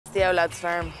It's the Outlads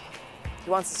farm. He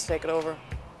wants us to take it over.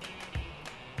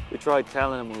 We tried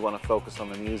telling him we want to focus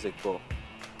on the music, but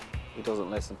he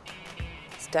doesn't listen.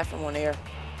 It's deaf in one ear.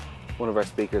 One of our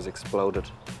speakers exploded.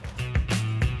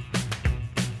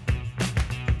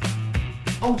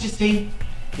 Oh, Justine,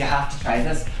 you have to try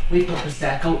this. We put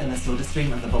Prosecco in the soda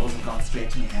stream and the bubbles have gone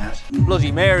straight to my head.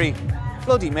 Bloody Mary,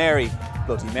 Bloody Mary,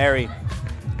 Bloody Mary.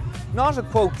 Not a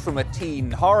quote from a teen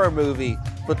horror movie,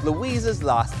 but Louise's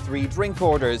last 3 drink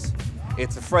orders.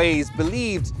 It's a phrase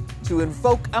believed to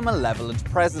invoke a malevolent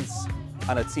presence.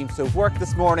 And it seems to have worked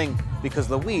this morning because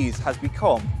Louise has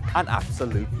become an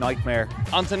absolute nightmare.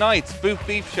 On tonight's Boot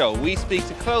Beef show, we speak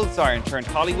to clothes iron turned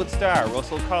Hollywood star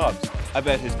Russell Cobbs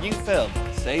about his new film,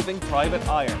 Saving Private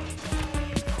Iron.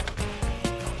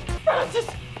 Francis!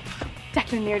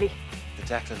 Declan nearly. The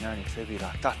Declan Nearly tribute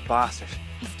act, that bastard.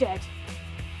 He's dead.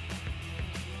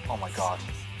 Oh my God.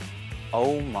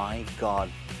 Oh my God.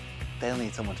 They'll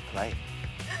need someone to play.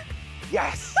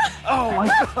 Yes! Oh my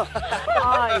God!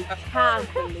 I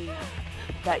can't believe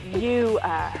that you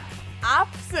are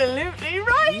absolutely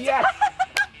right! Yes!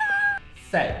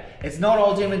 So, it's not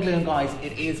all doom and gloom, guys.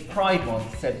 It is Pride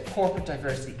Month, so the Corporate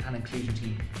Diversity and Inclusion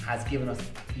team has given us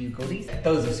a few goodies.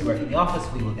 Those of us who work in the office,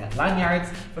 we will get lanyards,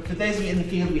 but for those of you in the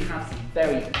field, we have some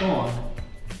very fun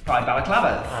Pride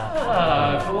balaclavas.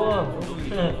 Ah, come on.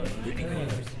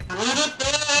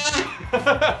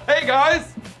 Hey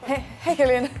guys! Hey,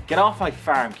 Killian. Get off my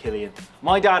farm, Killian.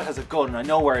 My dad has a gun and I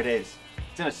know where it is.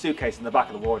 It's in a suitcase in the back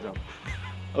of the wardrobe.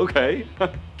 Okay.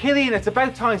 Killian, it's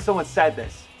about time someone said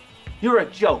this. You're a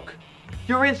joke.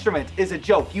 Your instrument is a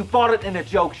joke. You bought it in a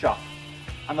joke shop.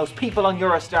 And those people on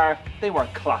Eurostar, they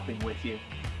weren't clapping with you.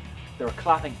 They were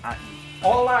clapping at you.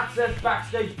 All access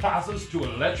backstage passes to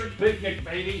Electric Picnic,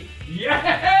 baby.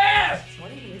 Yes!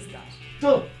 What even is that?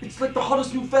 Duh, it's like the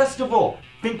hottest new festival.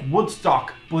 Think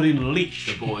Woodstock, but in Leash.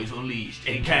 The boys unleashed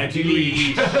in County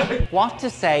Leash. What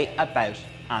to say about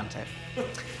Anto?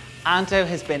 Anto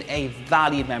has been a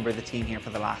valued member of the team here for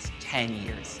the last 10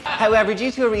 years. However, due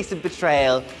to a recent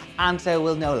betrayal, Anto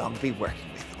will no longer be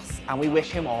working with us, and we wish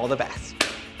him all the best.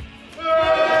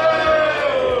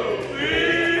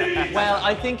 Well,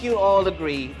 I think you all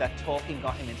agree that talking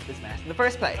got him into this mess in the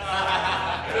first place.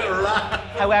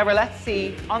 However, let's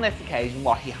see on this occasion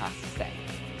what he has to say.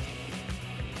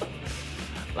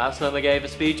 Last time I gave a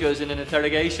speech, I was in an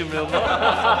interrogation room.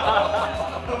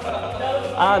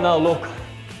 No, look.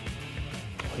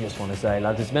 I just want to say,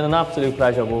 lads, it's been an absolute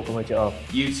pleasure working with you all.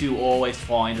 You two always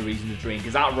find a reason to drink.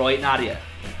 Is that right, Nadia?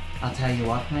 I'll tell you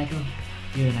what, Michael.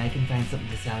 You and I can find something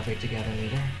to celebrate together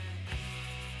later.